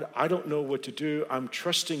 God, I don't know what to do. I'm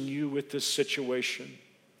trusting you with this situation.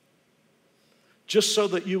 Just so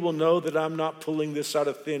that you will know that I'm not pulling this out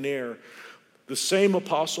of thin air. The same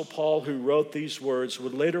Apostle Paul who wrote these words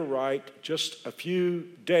would later write, just a few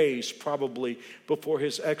days probably before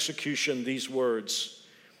his execution, these words.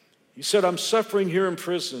 He said, I'm suffering here in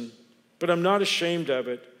prison, but I'm not ashamed of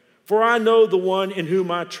it, for I know the one in whom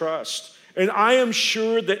I trust. And I am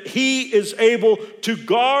sure that he is able to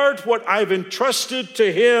guard what I've entrusted to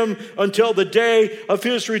him until the day of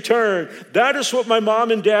his return. That is what my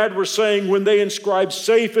mom and dad were saying when they inscribed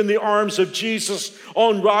safe in the arms of Jesus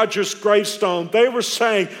on Roger's gravestone. They were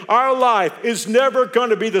saying our life is never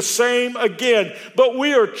going to be the same again, but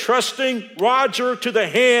we are trusting Roger to the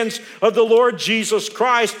hands of the Lord Jesus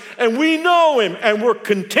Christ, and we know him, and we're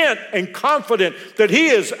content and confident that he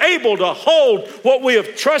is able to hold what we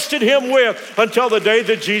have trusted him with until the day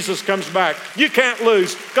that Jesus comes back. You can't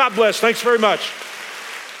lose. God bless. Thanks very much.